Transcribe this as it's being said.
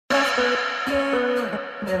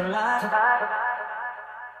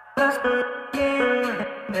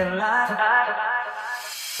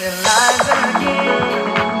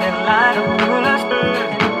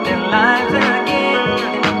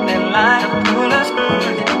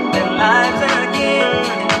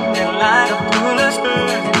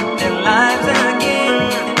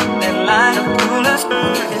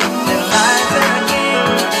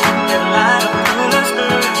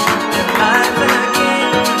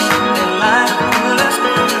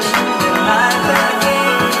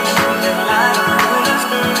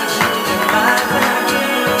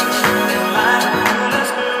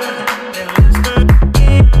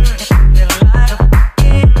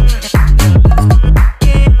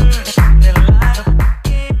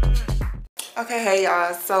Okay, hey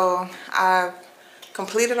y'all, so I've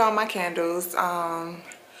completed all my candles. I'm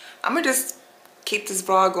gonna just keep this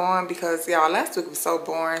vlog going because y'all, last week was so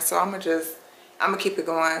boring, so I'm gonna keep it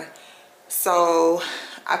going. So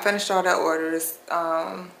I finished all the orders.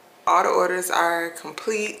 All the orders are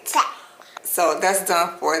complete, so that's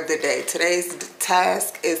done for the day. Today's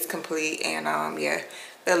task is complete, and yeah,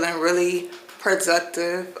 feeling really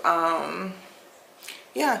productive.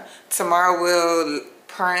 Yeah, tomorrow we'll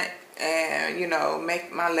print and, you know,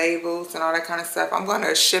 make my labels and all that kind of stuff. I'm going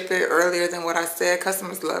to ship it earlier than what I said.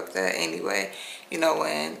 Customers love that anyway, you know,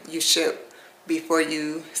 when you ship before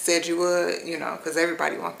you said you would, you know, because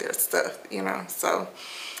everybody wants their stuff, you know. So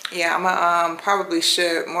yeah, I'm gonna probably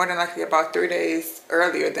ship more than likely about 3 days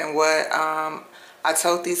earlier than what I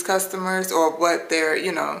told these customers, or what their,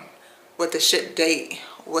 you know, what the ship date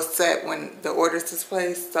was set when the orders was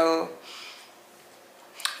placed. So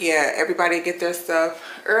yeah, everybody get their stuff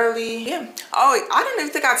early. Yeah. Oh, I don't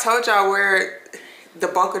even think I told y'all where the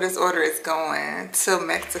bulk of this order is going. To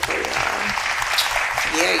Mexico, y'all.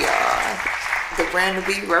 Yeah, y'all. The brand will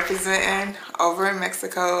be representing over in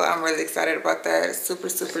Mexico. I'm really excited about that. It's super,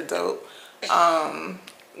 super dope.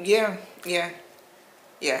 Yeah.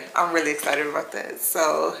 I'm really excited about that.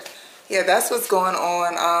 So yeah, that's what's going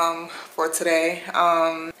on for today.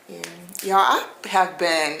 Yeah. Y'all, I have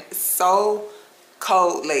been so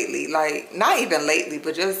cold lately, like not even lately,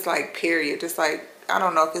 but just like period, just like, I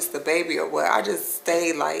don't know if it's the baby or what, I just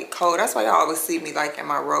stay like cold. That's why y'all always see me like in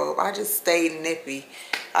my robe. I just stay nippy.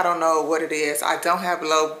 I don't know what it is. I don't have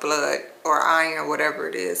low blood or iron, whatever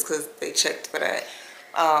it is, because they checked for that.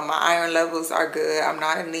 My iron levels are good. I'm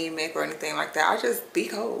not anemic or anything like that. I just be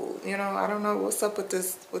cold, you know. I don't know what's up with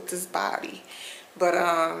this body, but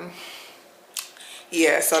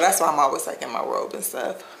yeah, so that's why I'm always like in my robe and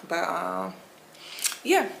stuff. But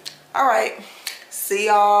yeah, all right, see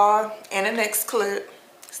y'all in the next clip.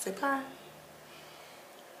 Say bye.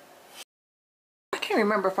 I can't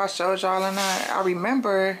remember if I showed y'all or not. I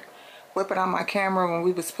remember whipping out my camera when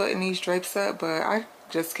we was putting these drapes up, but I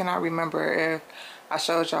just cannot remember if I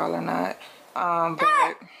showed y'all or not.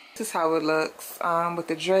 But this is how it looks with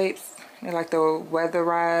the drapes. They're like the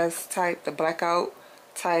weatherized type, the blackout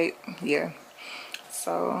type. Yeah,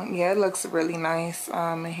 so yeah, it looks really nice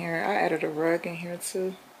in here. I added a rug in here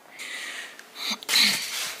too.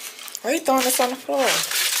 Why are you throwing this on the floor?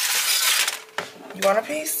 You want a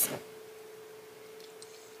piece?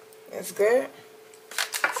 It's good.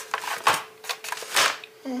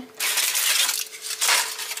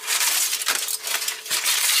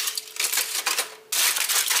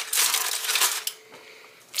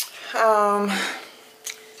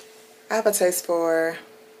 I have a taste for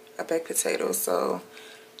a baked potato, so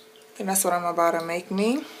I think that's what I'm about to make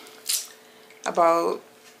me. About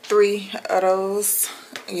 3 of those.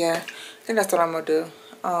 Yeah, I think that's what I'm gonna do.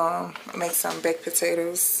 Make some baked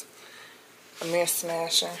potatoes. A mere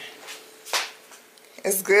smashing.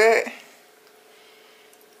 It's good.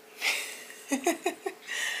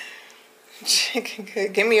 Chicken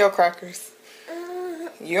good. Give me your crackers.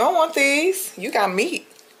 You don't want these. You got meat.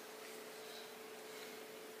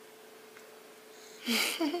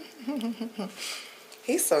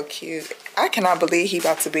 He's so cute. I cannot believe he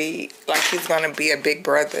about to be, like, he's gonna be a big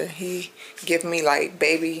brother. He give me like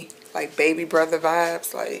baby brother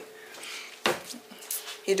vibes. Like,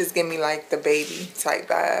 he just give me like the baby type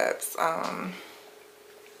vibes.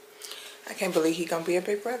 I can't believe he gonna be a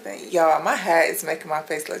big brother. Y'all, my hat is making my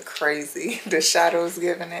face look crazy. The shadows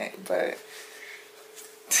giving it, but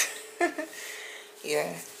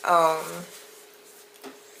yeah.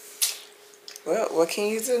 Well, what can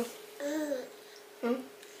you do?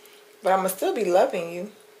 But I'ma still be loving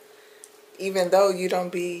you, even though you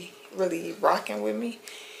don't be really rocking with me.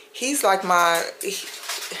 He's like I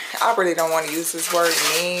really don't want to use this word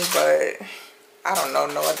mean, but I don't know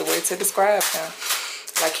no other way to describe him.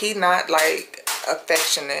 Like, he's not like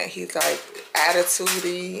affectionate. He's like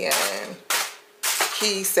attitude-y, and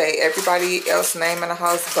he say everybody else's name in the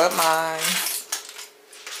house but mine.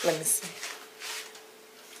 Let me see.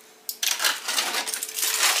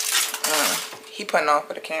 He putting on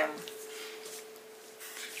for the camera.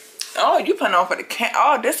 Oh, you putting on for the camera.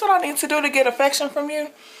 Oh, this what I need to do to get affection from you?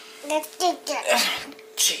 Let's do that.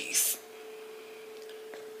 Jeez.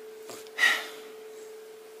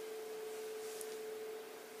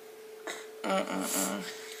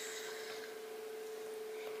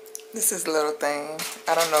 This is a little thing.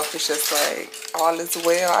 I don't know if it's just like all is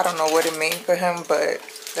well. I don't know what it means for him, but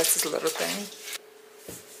that's his little thing.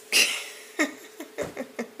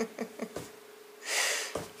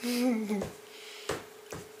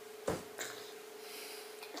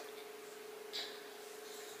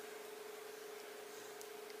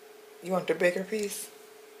 You want the bigger piece?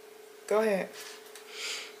 Go ahead.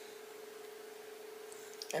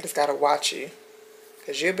 I just gotta watch you,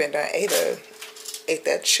 cause you've been done ate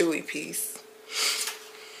that chewy piece.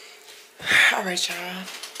 All right, y'all.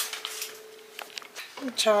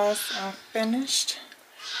 Y'all, I'm finished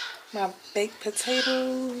my baked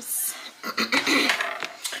potatoes.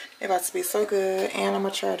 They're about to be so good, and I'm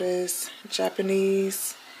gonna try this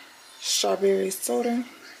Japanese strawberry soda.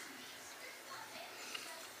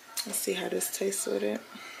 Let's see how this tastes with it.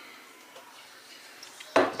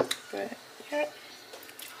 But yeah,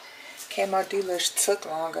 came out delish. Took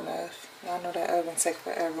long enough. Y'all know that oven take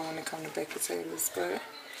forever when it comes to baked potatoes, but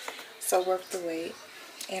so worth the wait.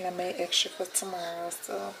 And I made extra for tomorrow,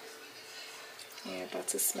 so yeah, about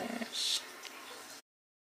to smash.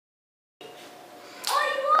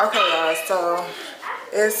 Okay, y'all, so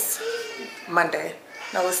it's Monday.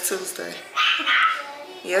 No, it's Tuesday.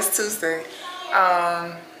 Yes, Tuesday.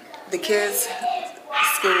 The kids'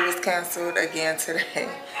 school was canceled again today.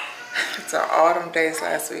 So all them days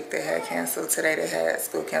last week they had canceled. Today they had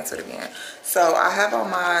school canceled again. So I have all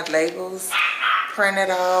my labels printed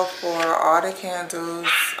out for all the candles.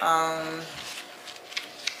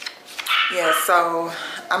 Yeah, so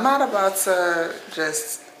I'm not about to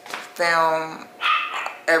just film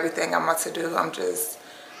everything I'm about to do. I'm just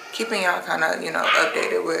keeping y'all kind of, you know,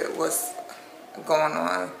 updated with what's going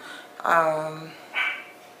on.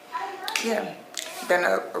 Yeah, been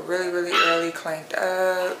up really early, cleaned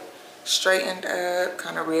up, straightened up,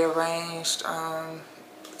 kind of rearranged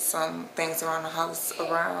some things around the house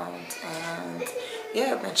around, and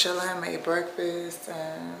yeah, been chilling, made breakfast,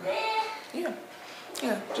 and yeah,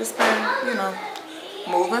 just been, you know,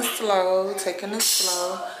 moving slow, taking it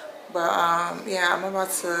slow. But yeah, I'm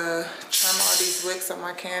about to trim all these wicks on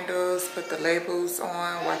my candles, put the labels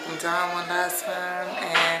on, wipe them down one last time,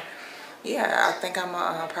 and yeah, I think I'm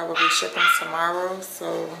gonna probably ship them tomorrow.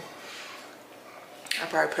 So I'll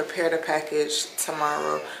probably prepare the package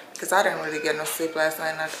tomorrow, because I didn't really get no sleep last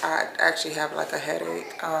night. I actually have like a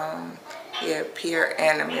headache. Yeah, Pierre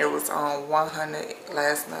and Amir was on 100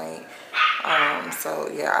 last night. So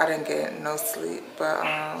yeah, I didn't get no sleep, but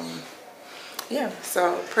yeah,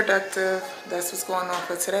 so productive. That's what's going on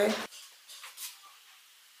for today.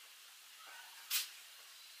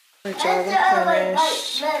 Alright, y'all, we're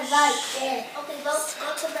finished. Okay, go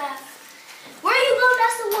to the bath. Where you go?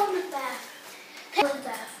 That's the woman's bath. Go to the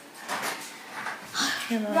bath.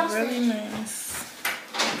 Came out really nice.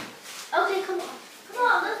 Okay, come on. Come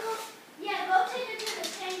on, let's go. Yeah, go take her to the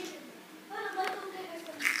change. Let's go get her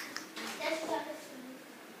some. That's what I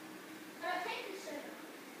can take this shirt.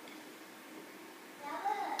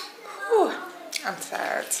 Whew, I'm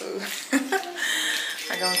tired too.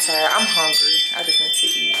 Like, I'm tired. I'm hungry. I just need to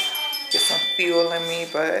eat. Get some fuel in me,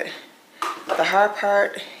 but the hard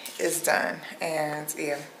part is done. And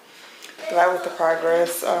yeah, glad with the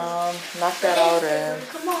progress. Knocked that out in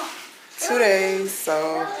 2 days.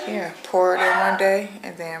 So yeah, poured in one day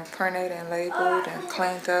and then printed and labeled and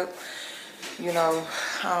cleaned up, you know,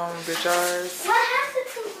 the jars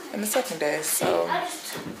in the second day. So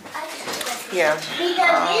yeah,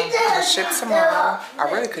 I'll ship tomorrow.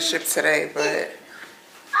 I really could ship today, but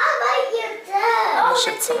I'll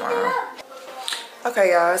ship tomorrow.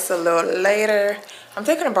 Okay, y'all, it's a little later. I'm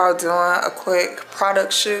thinking about doing a quick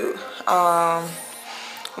product shoot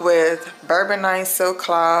with Bourbon Night, Silk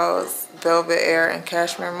Clouds, Velvet Air, and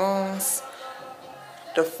Cashmere Moons.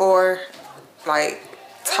 The 4 like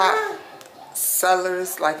top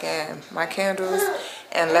sellers like in my candles,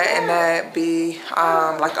 and letting that be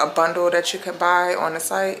like a bundle that you can buy on the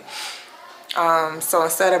site. So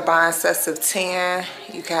instead of buying sets of 10,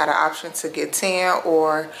 you can have the option to get 10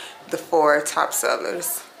 or the 4 top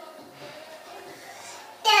sellers.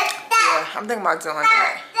 Yeah, I'm thinking about doing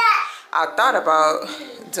that. I thought about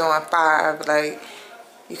doing 5, like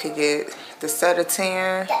you could get the set of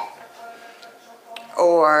 10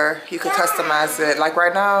 or you could customize it. Like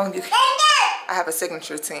right now, I have a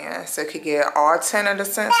signature 10, so you could get all 10 of the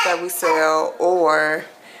scents that we sell, or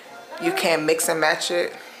you can mix and match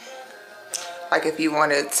it. Like if you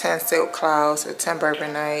wanted 10 silk clouds or 10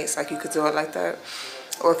 bourbon nights, like you could do it like that.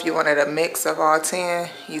 Or if you wanted a mix of all 10,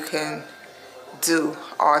 you can do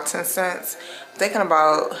all 10 scents. I'm thinking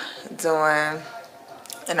about doing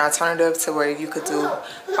an alternative to where you could do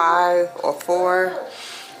 5 or 4.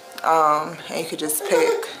 And you could just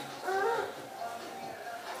pick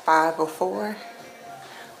 5 or 4.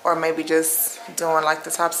 Or maybe just doing like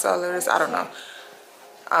the top sellers. I don't know.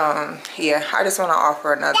 Yeah, I just want to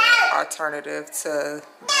offer another alternative to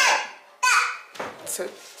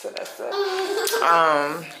that stuff.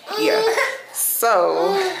 Yeah.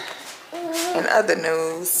 So, in other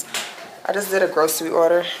news, I just did a grocery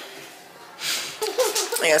order.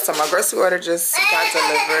 Yeah, so my grocery order just got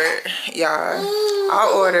delivered. Y'all, I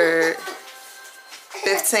ordered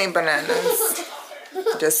 15 bananas.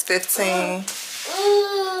 Just 15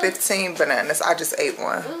 bananas. I just ate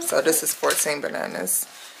one. So this is 14 bananas.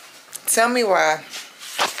 Tell me why.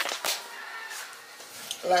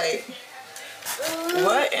 Like,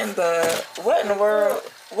 what in the world?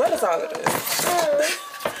 What is all of this?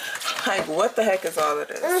 Like, what the heck is all of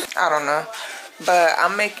this? I don't know. But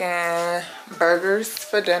I'm making burgers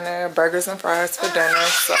for dinner, burgers and fries for dinner.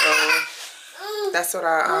 So that's what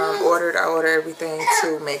I ordered. I ordered everything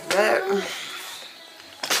to make that.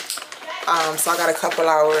 So I got a couple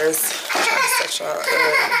hours. I'm trying to set y'all up.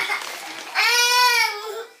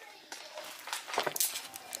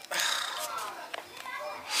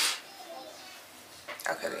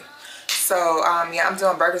 Okay. So yeah, I'm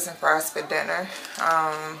doing burgers and fries for dinner.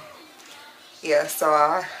 Yeah, so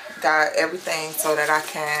I got everything so that I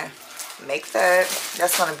can make that.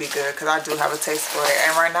 That's gonna be good because I do have a taste for it.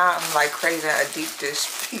 And right now I'm like craving a deep dish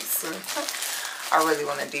pizza. I really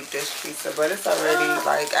want a deep dish pizza, but it's already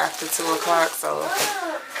like after 2 o'clock, so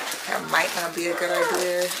that might not be a good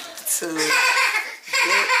idea to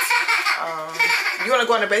get. You wanna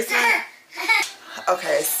go in the basement?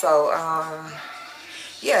 Okay, so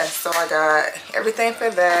yeah, so I got everything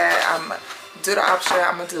for that. I'm do the option.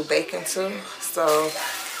 I'm gonna do bacon too. So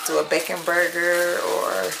do a bacon burger,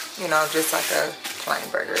 or you know, just like a plain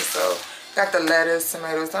burger. So got the lettuce,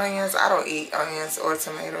 tomatoes, onions. I don't eat onions or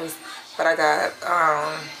tomatoes, but I got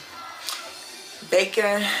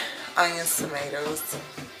bacon, onions, tomatoes,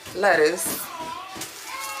 lettuce,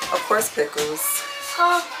 of course pickles,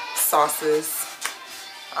 sauces.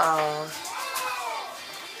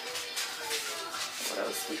 What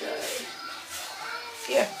else we got?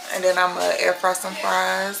 Yeah, and then I'm gonna air fry some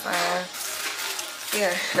fries, and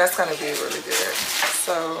yeah, that's gonna be really good.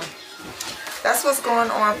 So that's what's going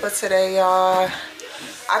on for today, y'all.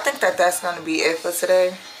 I think that that's gonna be it for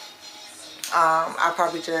today. I'll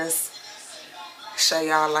probably just show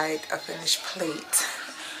y'all like a finished plate.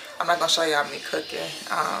 I'm not gonna show y'all me cooking,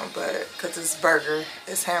 but because it's burger,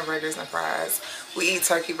 it's hamburgers and fries. We eat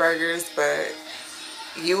turkey burgers, but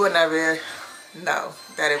you would never know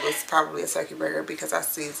that it was probably a turkey burger because I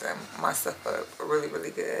season my stuff up really,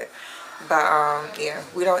 really good. But yeah,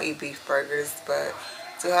 we don't eat beef burgers, but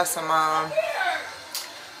do have some I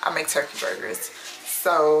make turkey burgers.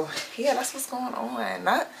 So yeah, that's what's going on.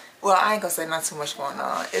 Well, I ain't gonna say not too much going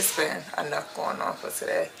on. It's been enough going on for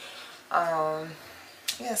today.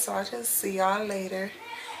 Yeah, so I'll just see y'all later.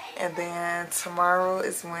 And then tomorrow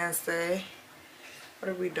is Wednesday. What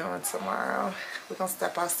are we doing tomorrow? We're gonna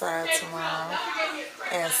step outside tomorrow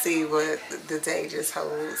and see what the day just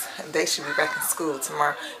holds. They should be back in school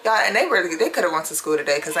tomorrow. Y'all, and they could have went to school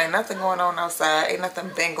today because ain't nothing going on outside. Ain't nothing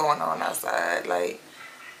been going on outside. Like,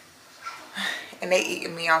 and they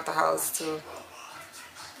eating me out the house too.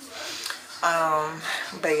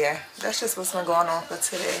 But yeah, that's just what's been going on for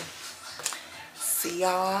today. See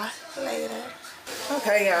y'all later.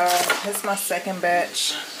 Okay, y'all, this is my second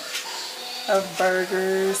batch of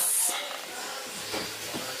burgers.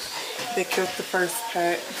 They killed the first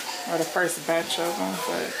pack, or the first batch of them,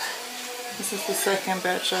 but this is the second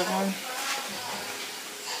batch of them.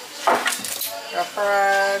 Got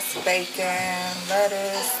fries, bacon,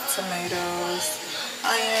 lettuce, tomatoes,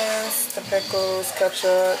 onions, the pickles,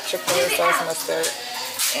 ketchup, Chick-fil-A sauce, mustard,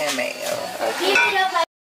 and mayo. Okay.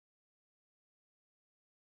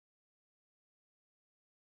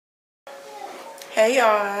 Hey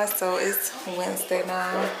y'all, so it's Wednesday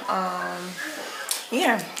now.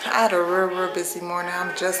 Yeah, I had a real busy morning.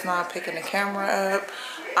 I'm just now picking the camera up.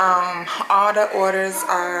 All the orders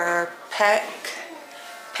are packed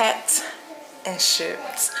and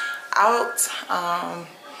shipped out.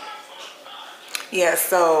 Yeah,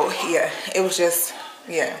 so yeah, it was just,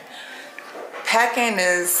 yeah, packing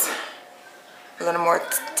is a little more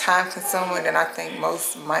time consuming than I think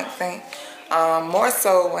most might think. More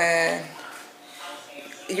so when,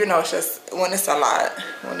 you know, it's just when it's a lot,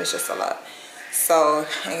 when it's just a lot. So,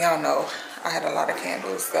 and y'all know I had a lot of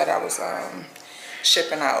candles that I was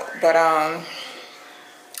shipping out. But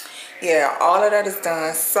yeah, all of that is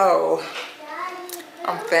done. So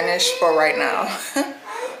I'm finished for right now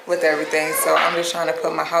with everything. So I'm just trying to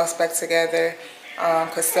put my house back together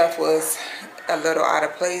because stuff was a little out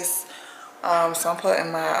of place. So I'm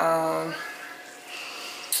putting my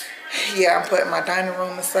I'm putting my dining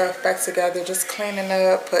room and stuff back together, just cleaning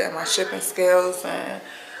up, putting my shipping scales and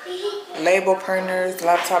label printers,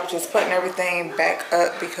 laptop, just putting everything back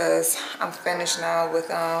up because I'm finished now with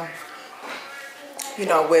you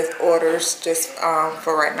know, with orders just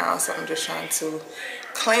for right now. So I'm just trying to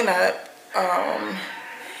clean up.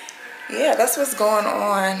 Yeah, that's what's going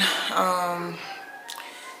on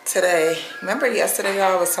today. Remember yesterday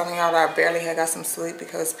y'all was telling y'all that I barely had got some sleep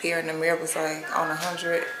because Pierre and the mirror was like on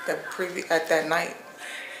 100 at that night.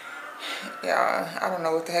 Yeah, I don't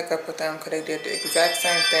know what the heck up with them because they did the exact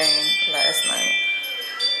same thing last night.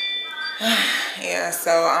 Yeah,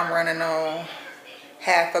 so I'm running on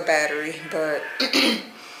half a battery, but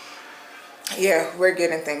yeah, we're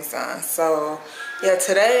getting things done. So yeah,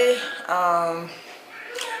 today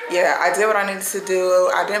yeah, I did what I needed to do.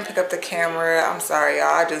 I didn't pick up the camera. I'm sorry,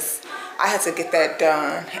 y'all. I had to get that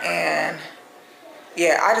done. And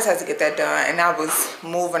yeah, I just had to get that done. And I was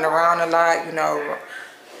moving around a lot, you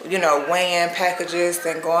know, weighing packages,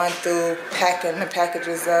 then going through, packing the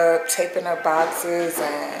packages up, taping up boxes,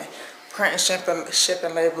 and printing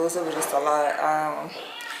shipping labels. It was just a lot.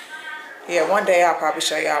 Yeah, one day I'll probably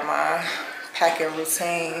show y'all my packing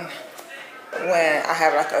routine when I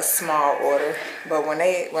have like a small order. But when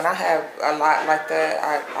I have a lot like that,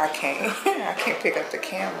 I can't I can't pick up the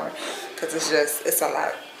camera because it's a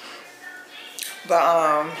lot.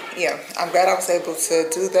 But yeah, I'm glad I was able to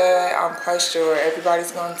do that. I'm quite sure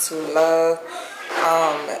everybody's going to love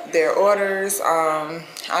their orders.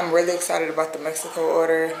 I'm really excited about the Mexico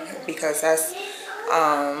order because that's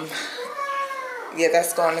yeah,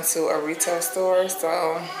 that's going into a retail store.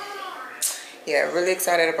 So yeah, really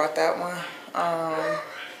excited about that one.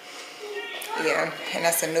 Yeah, and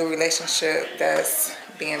that's a new relationship that's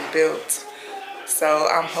being built. So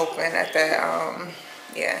I'm hoping that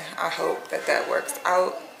yeah, I hope that works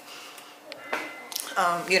out,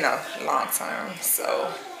 you know, long term.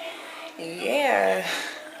 So yeah,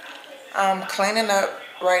 I'm cleaning up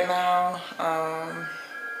right now.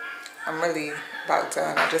 I'm really about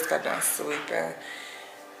done. I just got done sweeping.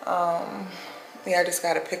 Yeah, I just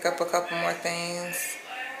got to pick up a couple more things,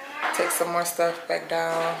 take some more stuff back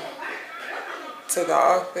down to the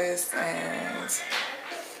office, and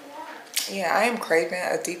yeah, I am craving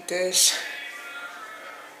a deep dish.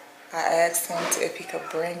 I asked him if he could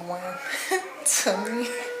bring one to me.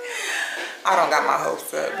 I don't got my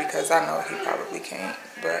hopes up because I know he probably can't,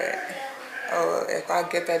 but oh, if I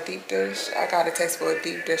get that deep dish, I got a taste for a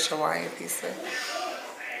deep dish Hawaiian pizza.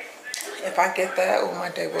 If I get that, oh, my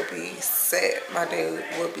day will be set. My day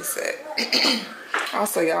will be set.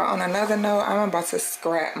 Also, y'all, on another note, I'm about to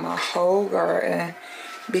scrap my whole garden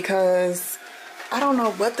because I don't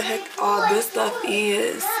know what the heck all this stuff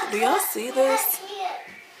is. Do y'all see this?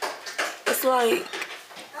 It's like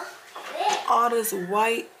all this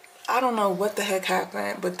white. I don't know what the heck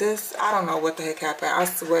happened, but this, I don't know what the heck happened. I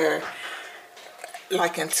swear,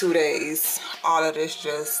 like in 2 days, all of this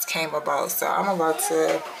just came about. So I'm about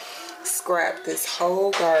to scrap this whole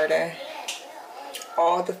garden,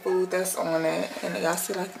 all the food that's on it. And y'all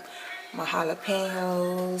see like my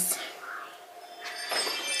jalapenos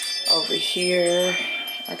over here.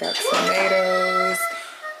 I got tomatoes.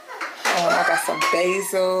 I got some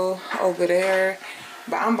basil over there.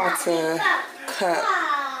 But I'm about to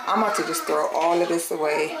just throw all of this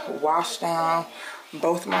away, wash down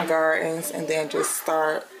both my gardens, and then just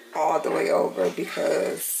start all the way over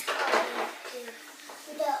because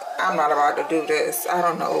I'm not about to do this. I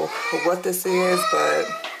don't know what this is, but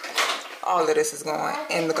all of this is going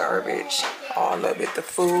in the garbage. All of it, the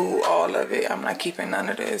food, all of it. I'm not keeping none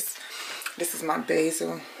of this. This is my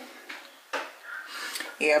basil.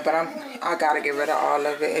 Yeah, but I gotta get rid of all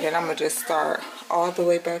of it, and then I'm gonna just start all the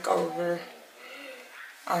way back over.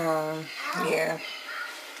 Yeah.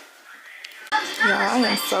 Yeah, I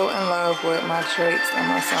am so in love with my drapes and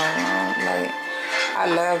my sunroom. Like, I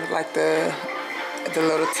love like the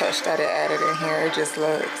little touch that it added in here. It just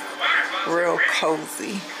looks real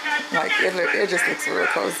cozy. Like it just looks real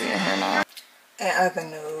cozy in here now. In other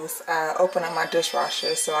news, I opened up my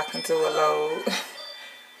dishwasher so I can do a load.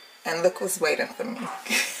 And look what's waiting for me.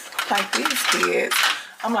 like these kids.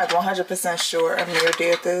 I'm like 100% sure Amir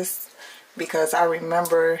did this because I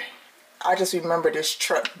just remember this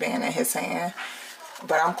truck being in his hand.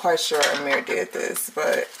 But I'm quite sure Amir did this.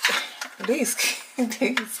 But these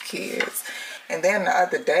kids. And then the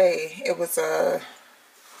other day, it was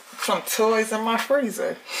some toys in my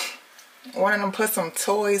freezer. One of them put some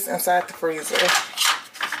toys inside the freezer.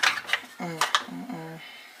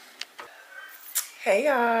 Hey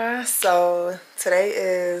y'all, so today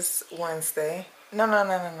is Wednesday. No.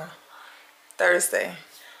 Thursday.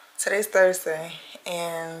 Today's Thursday.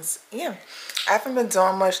 And yeah, I haven't been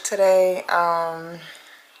doing much today. No,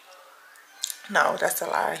 that's a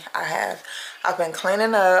lie. I've been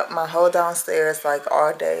cleaning up my whole downstairs like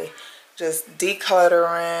all day. Just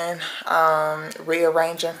decluttering,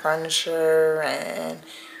 rearranging furniture, and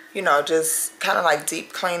you know, just kind of like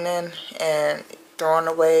deep cleaning and throwing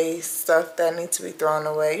away stuff that needs to be thrown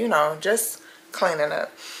away, you know, just cleaning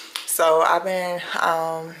up. So I've been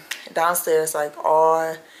downstairs like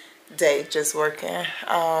all day just working.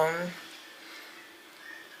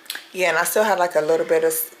 Yeah, and I still had like a little bit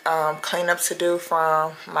of cleanup to do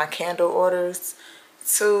from my candle orders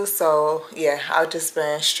too. So yeah, I've just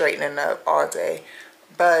been straightening up all day.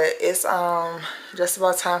 But it's just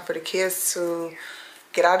about time for the kids to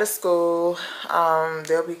get out of school.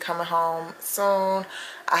 They'll be coming home soon.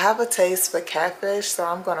 I have a taste for catfish, so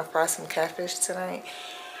I'm gonna fry some catfish tonight.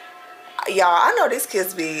 Y'all, I know these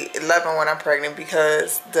kids be loving when I'm pregnant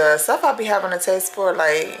because the stuff I be having a taste for,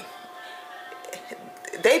 like,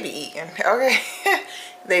 they be eating, okay?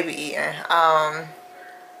 They be eating.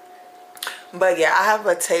 But yeah, I have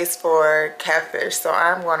a taste for catfish, so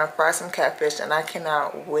I'm gonna fry some catfish, and I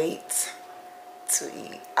cannot wait to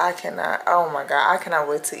eat. Oh my god, I cannot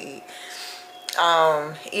wait to eat.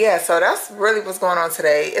 Yeah, so that's really what's going on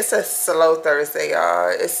today. It's a slow Thursday,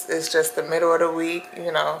 y'all. It's just the middle of the week,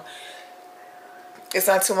 you know. It's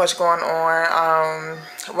not too much going on.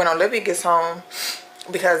 When Olivia gets home,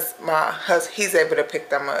 because my husband, he's able to pick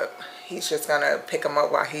them up. He's just gonna pick them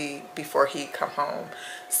up before he come home.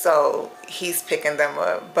 So he's picking them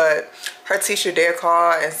up. But her teacher did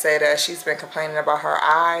call and say that she's been complaining about her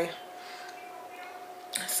eye.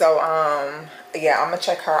 So yeah, I'm gonna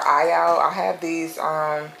check her eye out. I have these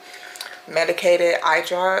medicated eye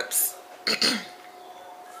drops,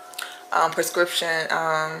 prescription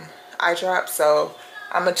eye drops. So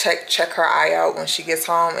I'm gonna check her eye out when she gets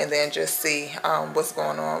home, and then just see what's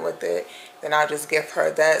going on with it. Then I'll just give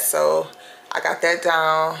her that. So I got that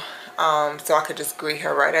down, so I could just greet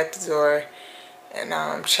her right at the door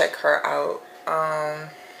and check her out.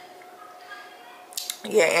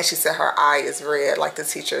 Yeah, and she said her eye is red. Like the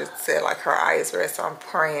teacher said, like her eye is red. So I'm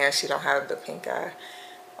praying she don't have the pink eye.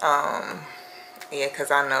 Yeah, because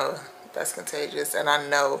I know that's contagious, and I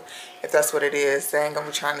know if that's what it is, they ain't gonna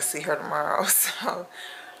be trying to see her tomorrow. So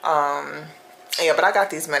yeah, but I got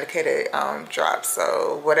these medicated drops,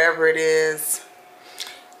 so whatever it is,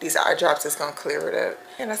 these eye drops is gonna clear it up.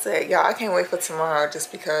 And I said, y'all, I can't wait for tomorrow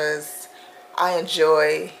just because I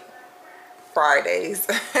enjoy Fridays.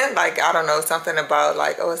 Like, I don't know, something about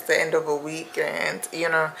like, oh, it's the end of a week, and you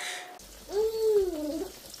know.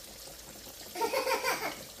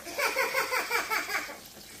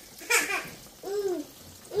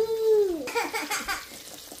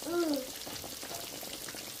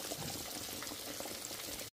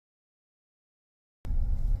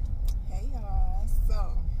 Hey y'all,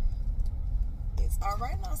 so it's all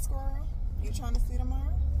right now, squirrel. You trying to see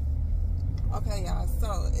tomorrow? Okay, y'all,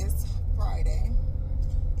 so it's Friday.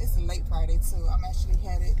 It's late Friday too. I'm actually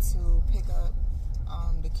headed to pick up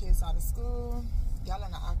the kids out of school. Y'all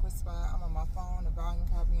in an awkward spot. I'm on my phone. The volume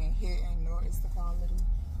probably ain't hitting, nor is the quality.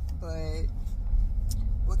 But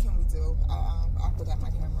what can we do? I'll put that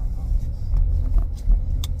my camera on.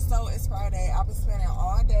 So it's Friday. I've been spending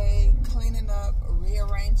all day cleaning up,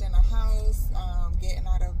 rearranging the house, getting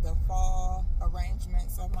out of the fall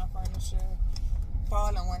arrangements of my furniture,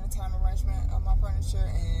 fall and wintertime arrangement of my furniture,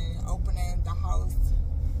 and opening the house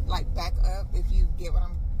like back up, if you get what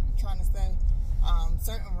I'm trying to say.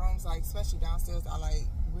 Certain rooms, like especially downstairs, I like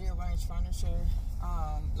rearrange furniture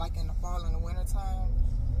like in the fall and the wintertime,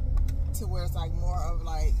 to where it's like more of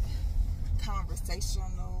like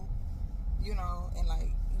conversational, you know, and like,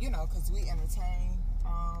 you know, because we entertain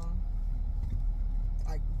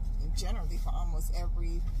like generally for almost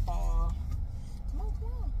every fall,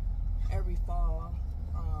 every fall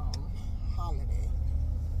holiday.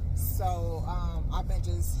 So I've been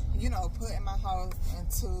just, you know, putting my house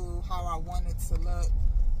into how I want it to look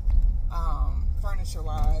furniture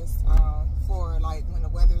wise, for like when the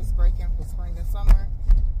weather is breaking for spring and summer.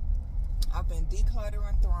 I've been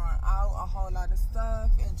decluttering, throwing out a whole lot of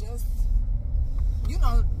stuff, and just, you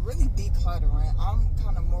know, really decluttering. I'm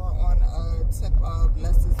kind of more on a tip of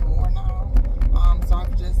less is more now. So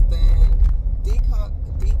I've just been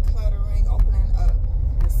decluttering, opening up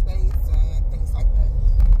the space and things like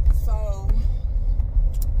that. So,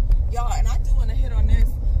 y'all, and I do want to hit on this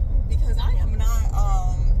because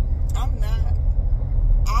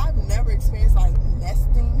I've never experienced like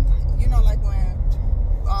nesting. You know, like when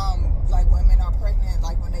women are pregnant,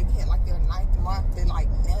 like when they hit like their 9th month, they like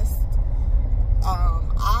nest.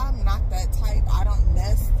 I'm not that type. I don't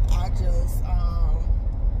nest. I just,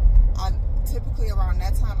 I typically around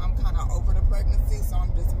that time, I'm kind of over the pregnancy, so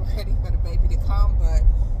I'm just ready for the baby to come. But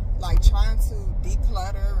like trying to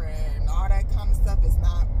declutter and all that kind of stuff is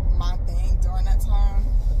not my thing during that time.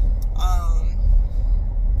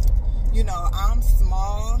 You know, I'm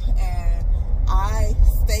small and I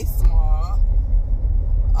stay small.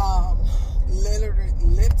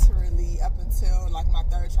 Literally up until like my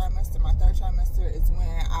third trimester. My third trimester is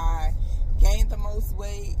when I gained the most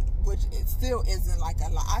weight, which it still isn't like a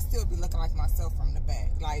lot. I still be looking like myself from the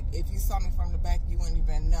back. Like if you saw me from the back, you wouldn't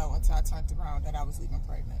even know until I turned around that I was even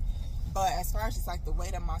pregnant. But as far as just like the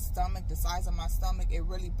weight of my stomach, the size of my stomach, it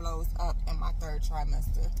really blows up in my third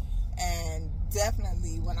trimester. And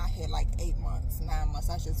definitely when I hit like 8 months, 9 months,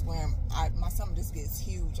 that's just when my stomach just gets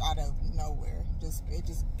huge out of nowhere. It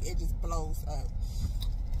just blows up.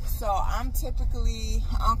 So I'm typically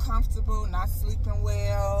uncomfortable, not sleeping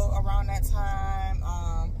well around that time,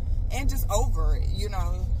 and just over it. You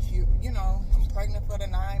know, I'm pregnant for the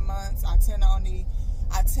 9 months. I tend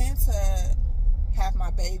to have my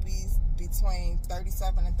babies between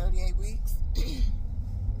 37 and 38 weeks.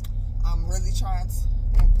 I'm really trying to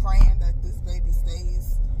and praying that this baby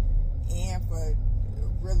stays in for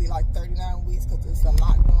really like 39 weeks because there's a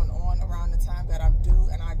lot going on around the time that I'm due,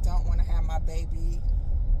 and I don't want to have my baby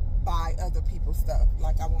buy other people's stuff.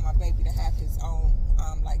 Like I want my baby to have his own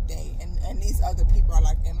like day, and these other people are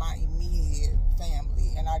like in my immediate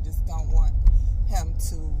family, and I just don't want him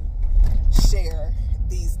to share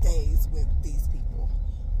these days with these people.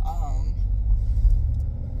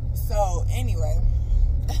 So anyway,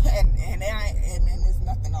 and it's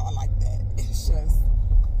nothing all like that. It's just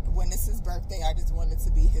when it's his birthday, I just want it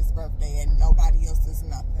to be his birthday and nobody else. There's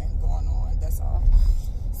nothing going on. That's all.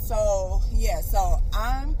 So yeah, so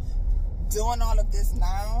I'm doing all of this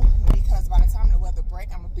now because by the time the weather break,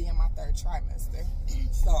 I'm gonna be in my third trimester.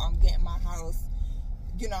 So I'm getting my house,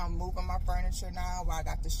 you know, I'm moving my furniture now while I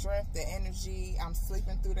got the strength, the energy. I'm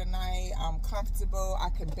sleeping through the night. I'm comfortable. I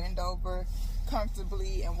can bend over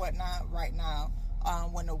comfortably and whatnot right now.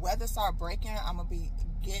 When the weather start breaking, I'm gonna be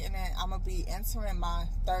entering my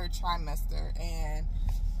third trimester, and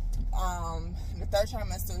the third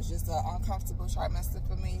trimester is just an uncomfortable trimester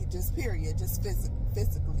for me, just period, just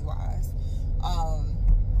physically wise.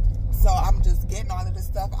 So I'm just getting all of this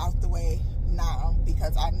stuff out the way now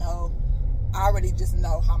because I already just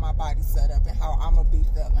know how my body's set up and how I'm gonna be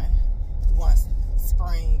feeling once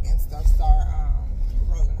spring and stuff start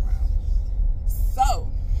rolling around.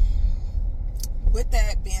 So with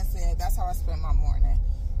that being said, that's how I spend my morning.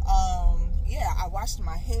 Yeah, I washed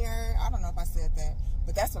my hair. I don't know if I said that,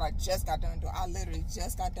 but that's what I just got done doing. I literally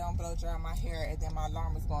just got done blow drying my hair, and then my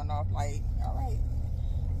alarm was going off like, all right,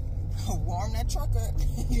 warm that truck up,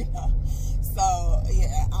 you know. So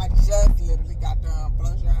yeah, I just literally got done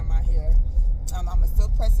blow drying my hair. I'm gonna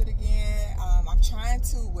silk press it again. I'm trying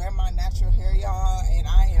to wear my natural hair, y'all, and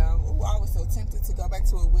I was so tempted to go back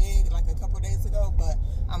to a wig like a couple days ago, but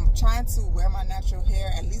I'm trying to wear my natural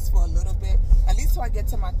hair at least for a little bit, at least till I get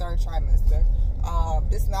to my third trimester.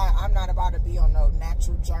 I'm not about to be on no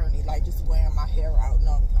natural journey, like just wearing my hair out.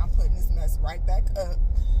 No, I'm putting this mess right back up.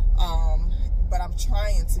 But I'm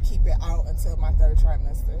trying to keep it out until my third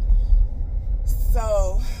trimester.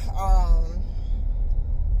 So,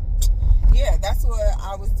 yeah, that's what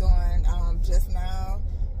I was doing just now.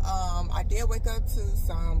 I did wake up to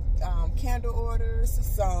some candle orders,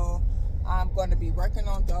 so I'm going to be working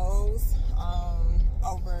on those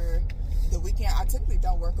over the weekend. I typically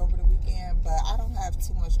don't work over the weekend, but I don't have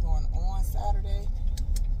too much going on Saturday,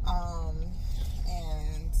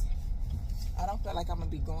 and I don't feel like I'm gonna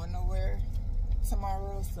be going nowhere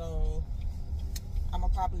tomorrow, so I'm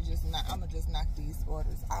gonna probably just knock these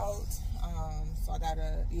orders out. So I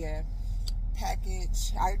gotta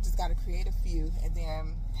package. I just gotta create a few and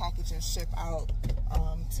then package and ship out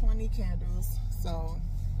 20 candles. So,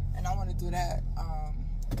 and I want to do that.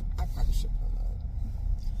 I probably should pull up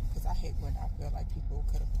because I hate when I feel like people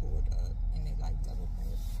could have pulled up and they like double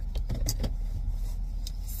pay.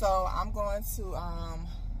 So I'm going to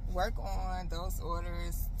work on those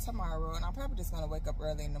orders tomorrow, and I'm probably just going to wake up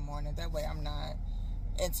early in the morning. That way I'm not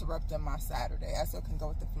interrupting my Saturday. I still can go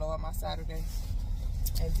with the flow of my Saturday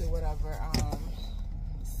and do whatever.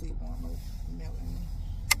 Let's see, one more melting.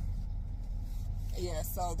 Yeah,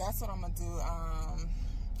 so that's what I'm going to do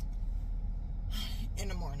in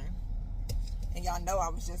the morning. And y'all know I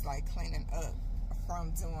was just like cleaning up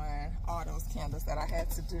from doing all those candles that I had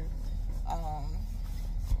to do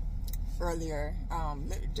earlier,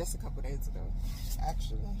 just a couple days ago,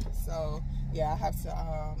 actually. So yeah, I have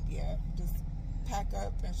to just pack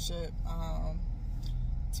up and ship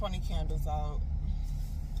 20 candles out.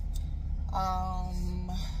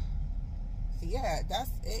 Yeah,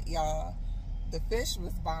 that's it, y'all. The fish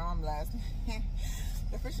was bomb last night.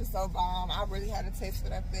 The fish was so bomb. I really had a taste for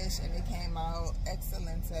that fish, and it came out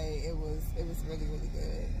excelente. It was really, really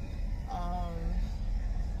good.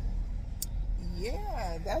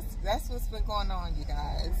 Yeah, that's what's been going on, you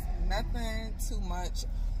guys. Nothing too much.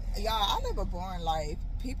 Y'all, I live a boring life.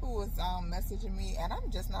 People was messaging me, and I'm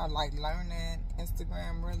just not like learning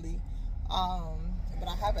Instagram really. But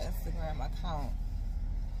I have an Instagram account.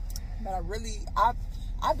 But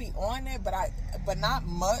I be on it, but not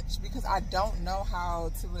much, because I don't know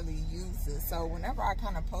how to really use it. So whenever I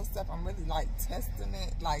kind of post stuff, I'm really like testing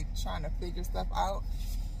it, like trying to figure stuff out.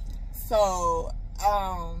 So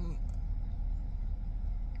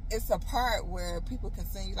it's a part where people can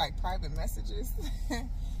send you like private messages.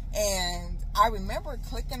 And I remember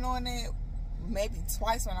clicking on it maybe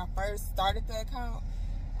twice when I first started the account,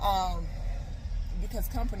 because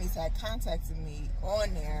companies had contacted me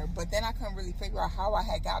on there, but then I couldn't really figure out how I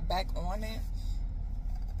had got back on it.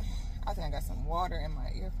 I think I got some water in my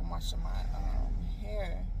ear from washing my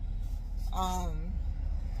hair.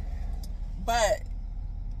 But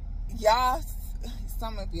y'all,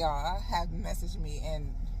 some of y'all have messaged me,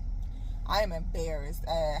 and I am embarrassed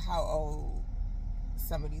at how old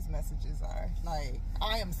some of these messages are. Like,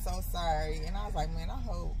 I am so sorry. And I was like, man, I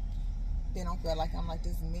hope they don't feel like I'm like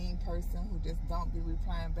this mean person who just don't be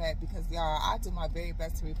replying back, because y'all, I do my very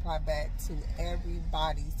best to reply back to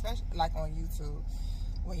everybody, especially like on YouTube.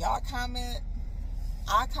 When y'all comment,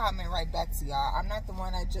 I comment right back to y'all. I'm not the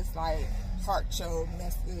one that just like heart your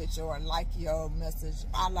message or like your message.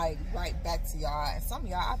 I like write back to y'all, and some of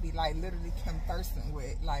y'all I be like literally conversing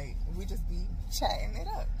with, like we just be chatting it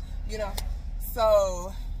up, you know.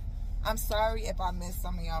 So I'm sorry if I missed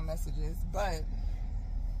some of y'all messages, but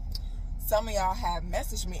some of y'all have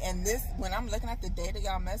messaged me, and this, when I'm looking at the date of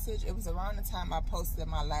y'all message, it was around the time I posted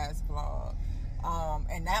my last vlog,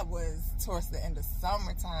 and that was towards the end of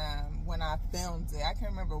summertime when I filmed it. I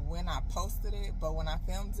can't remember when I posted it, but when I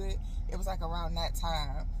filmed it, it was like around that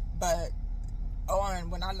time. But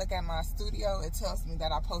when I look at my studio, it tells me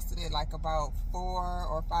that I posted it like about 4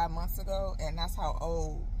 or 5 months ago, and that's how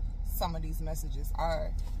old some of these messages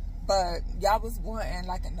are. But y'all was wanting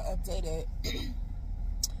like an updated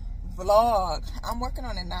vlog. I'm working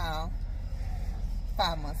on it now,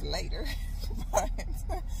 5 months later. But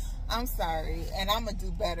I'm sorry, and I'm gonna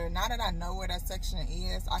do better. Now that I know where that section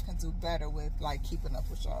is, I can do better with like keeping up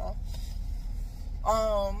with y'all.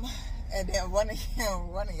 And then one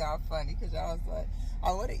of y'all funny, because y'all was like,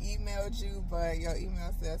 I would have emailed you, but your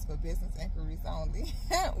email says for business inquiries only.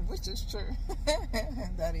 Which is true.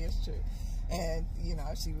 That is true. And, you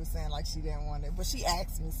know, she was saying, like, she didn't want it. But she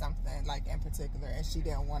asked me something, like, in particular, and she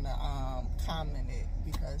didn't want to comment it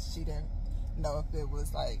because she didn't know if it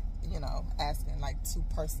was, like, you know, asking, like, too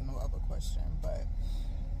personal of a question. But,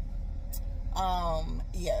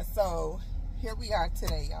 yeah, so here we are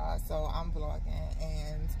today, y'all. So I'm vlogging,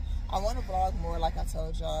 and I want to vlog more, like I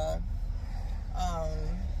told y'all.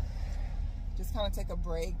 Just kind of take a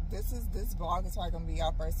break. This vlog is probably going to be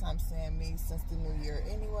y'all first time seeing me since the new year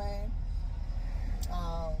anyway.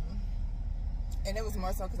 And it was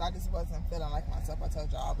more so because I just wasn't feeling like myself. I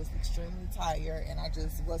told y'all I was extremely tired, and I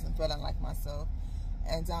just wasn't feeling like myself.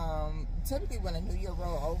 And typically when a new year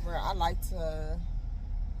roll over, I like to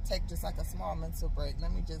take just like a small mental break.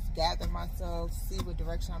 Let me just gather myself, see what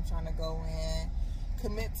direction I'm trying to go in,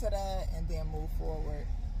 commit to that, and then move forward.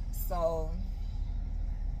 So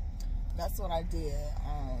that's what I did.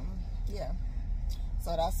 Yeah,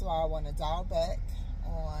 so that's why I want to dial back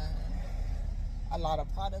on a lot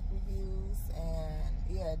of product reviews, and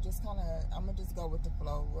yeah, just kind of, I'm gonna just go with the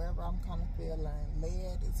flow. Wherever I'm kind of feeling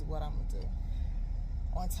led is what I'm gonna do,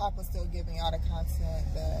 on top of still giving y'all the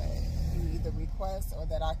content that you either request or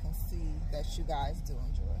that I can see that you guys do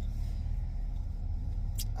enjoy.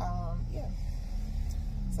 Yeah,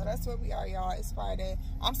 so that's where we are, y'all. It's Friday.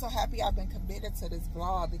 I'm so happy I've been committed to this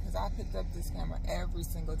vlog, because I picked up this camera every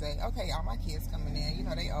single day. Okay, y'all, my kids coming in, you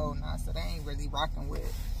know, they old now, so they ain't really rocking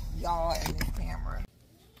with y'all in this camera.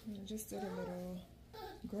 I just did a little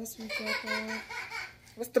grocery shop.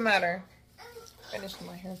 What's the matter? Finished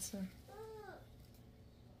my hair too.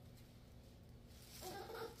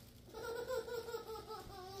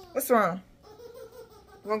 What's wrong?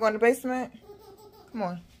 You wanna go in the basement? Come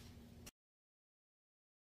on.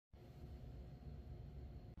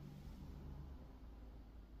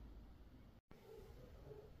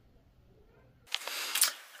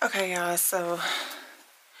 Okay, y'all, so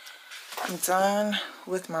I'm done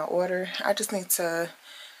with my order. I just need to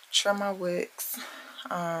trim my wigs.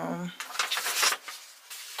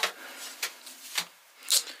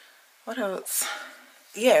 What else?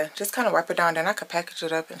 Yeah, just kind of wipe it down, then I could package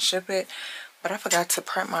it up and ship it. But I forgot to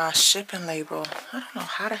print my shipping label. I don't know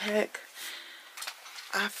how the heck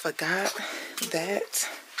I forgot that.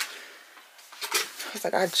 I was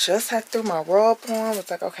like, I just had through my roll up on. I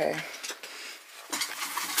was like, okay,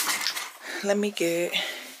 let me get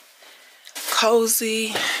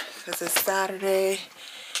cozy because it's Saturday.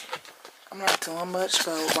 I'm not doing much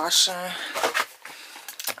but washing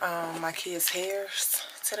my kids' hairs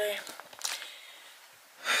today.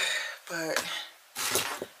 But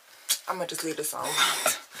I'm gonna just leave this on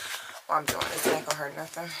while I'm doing this. It ain't gonna hurt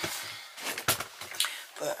nothing.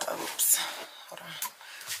 But oops, hold on.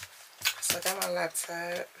 So I got my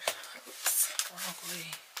laptop. Oops, wrong way.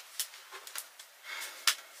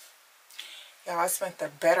 Y'all, I spent the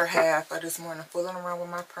better half of this morning fooling around with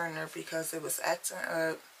my printer because it was acting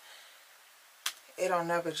up. It don't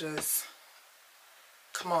never just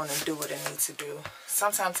come on and do what it needs to do.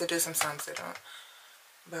 Sometimes it does, sometimes it don't.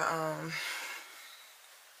 But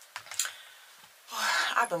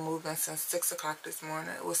I've been moving since 6 o'clock this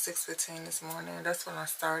morning. It was 6:15 this morning. That's when I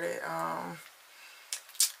started.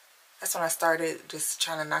 That's when I started just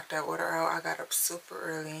trying to knock that order out. I got up super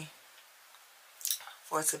early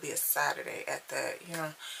for it to be a Saturday at that, you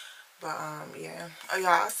know. But yeah. Oh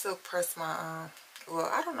yeah, I silk pressed my well,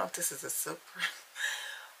 I don't know if this is a silk press,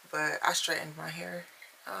 but I straightened my hair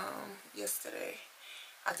yesterday.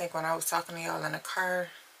 I think when I was talking to y'all in the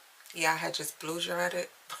car, yeah, I had just blow dried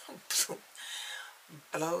it.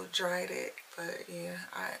 Blow dried it. But yeah,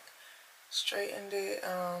 I straightened it.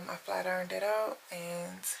 I flat ironed it out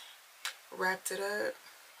and wrapped it up.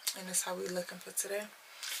 And that's how we looking for today.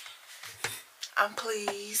 I'm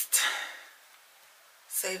pleased.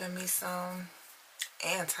 Saving me some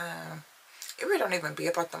and time. It really don't even be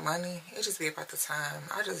about the money. It just be about the time.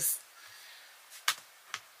 I just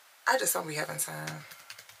don't be having time.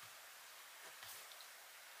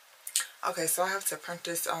 Okay, so I have to print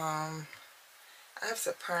this. I have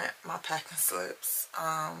to print my packing slips.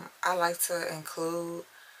 I like to include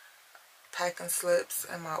packing slips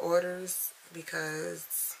in my orders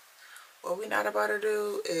because what we not about to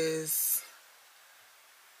do is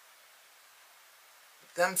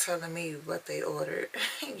them telling me what they ordered,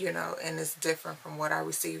 you know, and it's different from what I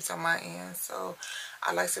received on my end. So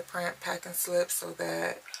I like to print packing slips so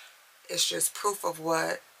that it's just proof of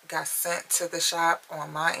what got sent to the shop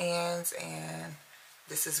on my end, and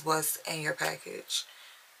this is what's in your package.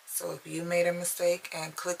 So if you made a mistake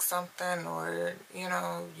and clicked something, or you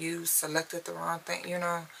know, you selected the wrong thing, you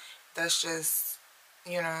know, that's just,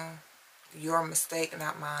 you know, your mistake,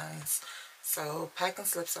 not mine. So packing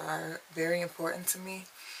slips are very important to me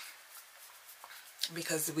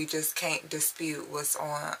because we just can't dispute what's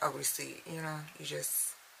on a receipt, you know. You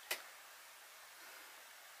just,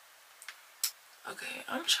 okay,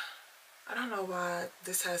 I don't know why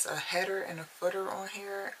this has a header and a footer on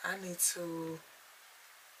here. I need to,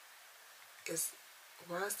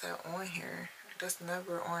 why is that on here? That's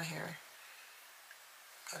never on here.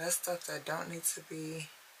 Oh, that's stuff that don't need to be,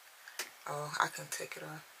 oh, I can take it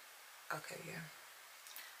off. Okay, yeah.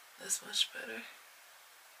 That's much better.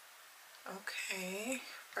 Okay.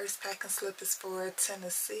 First packing slip is for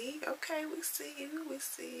Tennessee. Okay, we see you. We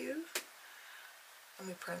see you. Let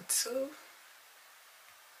me print two.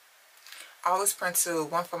 I always print two.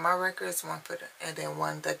 One for my records, one for the, and then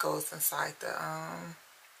one that goes inside the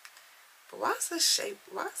but why is this shape?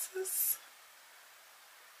 Why is this?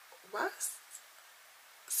 Why is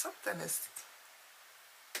something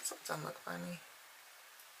look funny?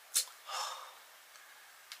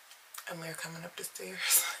 And we're coming up the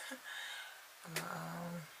stairs.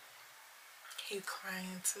 He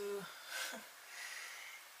crying too.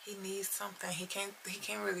 He needs something. He can't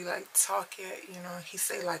really like talk yet, you know. He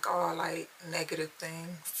say like all like negative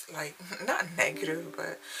things. Like not negative,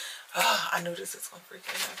 but I knew this is gonna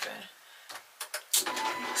freaking happen.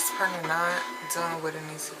 This printer not doing what it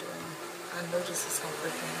needs to do. I knew this is gonna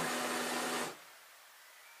freaking happen.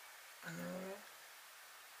 I knew it.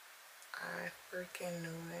 I freaking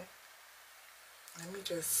knew it. Let me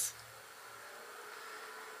just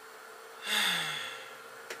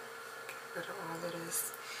get rid of all of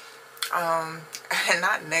this. And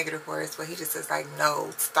not negative words, but he just says like,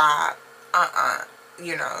 no, stop,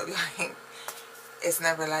 you know, like, it's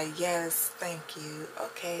never like, yes, thank you,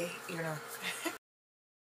 okay, you know.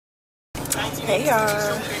 Hey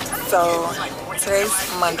y'all, so today's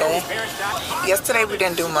Monday. Yesterday we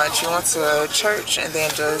didn't do much. We went to church and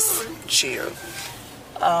then just chill.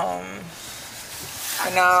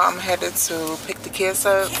 And now I'm headed to pick the kids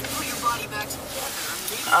up.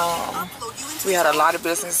 We had a lot of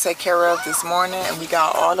business to take care of this morning, and we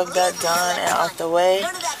got all of that done and out the way.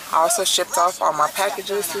 I also shipped off all my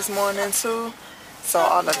packages this morning too, so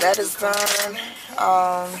all of that is done.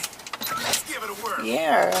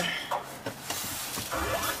 Yeah,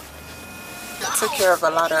 took care of a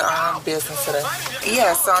lot of business today.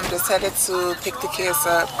 Yeah, so I'm just headed to pick the kids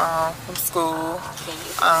up from school.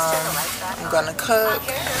 I'm gonna cook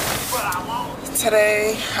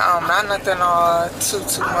today. Not nothing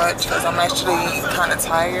too much, because I'm actually kind of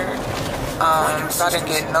tired. So I didn't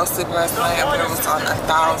get no sleep last night, but it was on 1,000.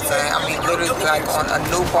 I mean, literally like on a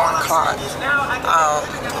newborn clock.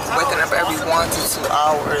 Waking up every 1 to 2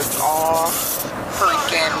 hours all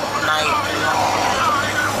freaking night long.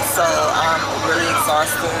 So I'm really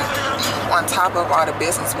exhausted. On top of all the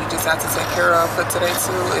business we just had to take care of for today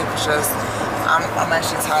too, it was just, I'm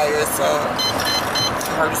actually tired. So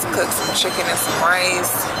I just cooked some chicken and some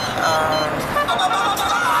rice,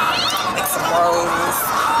 make some rolls,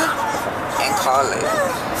 and call it.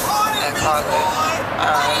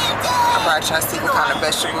 I probably try to see what kind of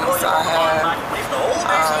vegetables I have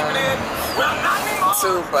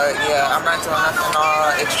too, but yeah, I'm not doing nothing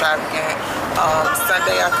all extravagant.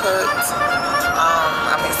 Sunday I cooked.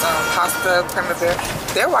 I made some pasta primavera.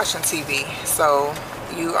 They're watching TV, so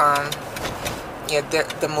you yeah,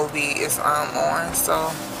 the movie is on.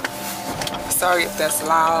 So sorry if that's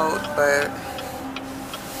loud, but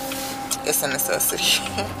it's a necessity.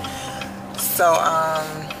 So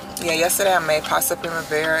yeah, yesterday I made pasta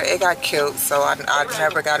primavera. It got killed, so I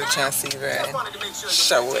never got a chance to even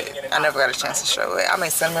show it. I never got a chance to show it. I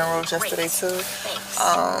made cinnamon rolls yesterday too,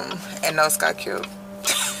 and those got killed.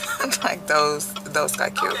 Like those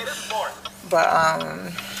got killed. But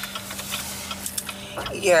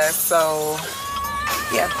yeah, so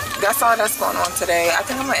yeah, that's all that's going on today. I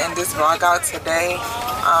think I'm gonna end this vlog out today.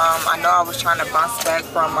 I know I was trying to bounce back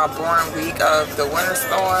from my boring week of the winter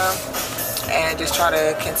storm and just try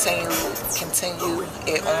to continue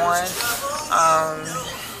it on.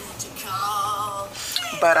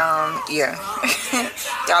 But yeah.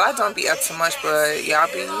 Y'all, I don't be up too much, but y'all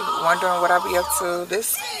be wondering what I be up to.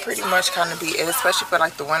 This pretty much kind of be it, especially for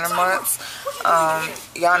like the winter months.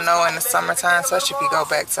 Y'all know in the summertime, especially if you go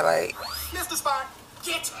back to like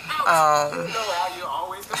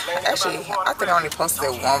actually, I think I only posted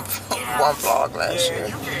one vlog last year,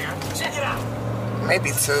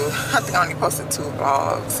 maybe 2. I think I only posted 2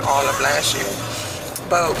 vlogs all of last year.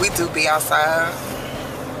 But we do be outside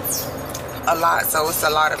a lot, so it's a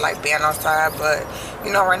lot of like being outside. But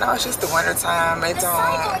you know, right now it's just the winter time.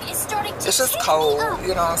 It's just cold,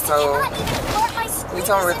 you know, so we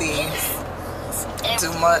don't really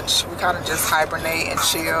do much. We kind of just hibernate and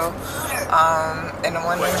chill in the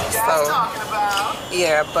winter. So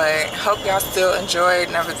yeah, but hope y'all still enjoyed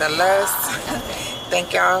nevertheless.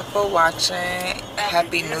 Thank y'all for watching.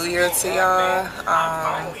 Happy New Year to y'all.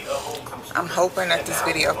 I'm hoping that this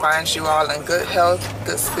video finds you all in good health,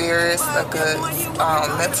 good spirits, a good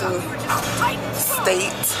mental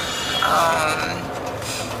state.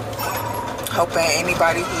 Hoping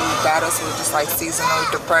anybody who battles with just like seasonal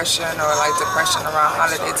depression or like depression around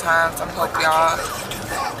holiday times, I hope y'all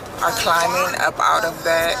are climbing up out of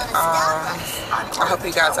that. I hope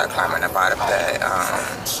you guys are climbing up out of that.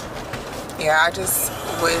 Yeah, I just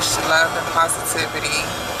wish love and positivity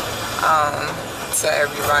to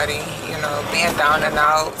everybody. You know, being down and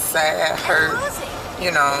out, sad, hurt,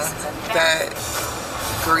 you know, that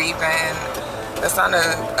grieving, that's not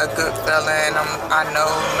a good feeling. I know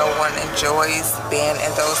no one enjoys being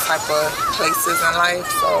in those type of places in life.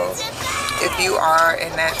 So if you are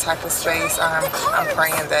in that type of space, I'm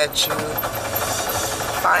praying that you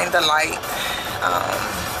find the light.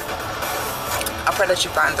 I pray that you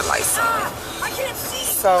find the light soon.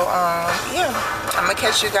 So yeah, I'm gonna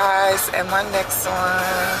catch you guys in my next one.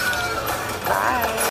 Bye.